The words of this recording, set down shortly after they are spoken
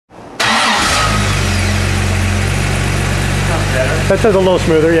That says a little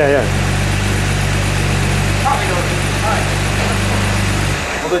smoother, yeah, yeah. Probably goes high.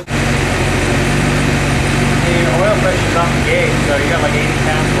 Well, the oil pressure's off the gauge, so you got like 80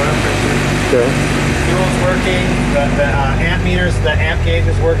 pounds of oil pressure. Okay. Fuel's working, the amp meters, the amp gauge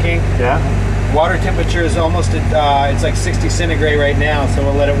is working. Yeah. Water temperature is almost at, it's like 60 centigrade right now, so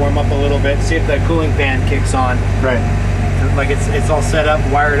we'll let it warm up a little bit, see if the cooling fan kicks on. Right. Like it's all set up,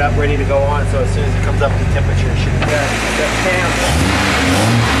 wired up, ready to go on, so as soon as it comes up to temperature, it should be good.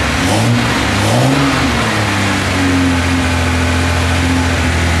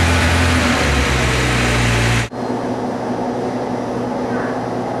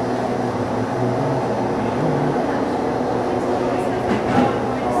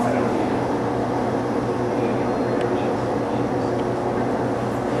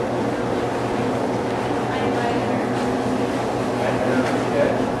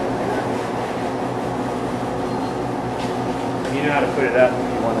 You know how to put it up if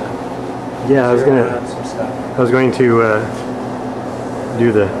you want to. Yeah, I was going to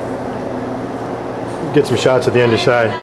do get some shots of the underside.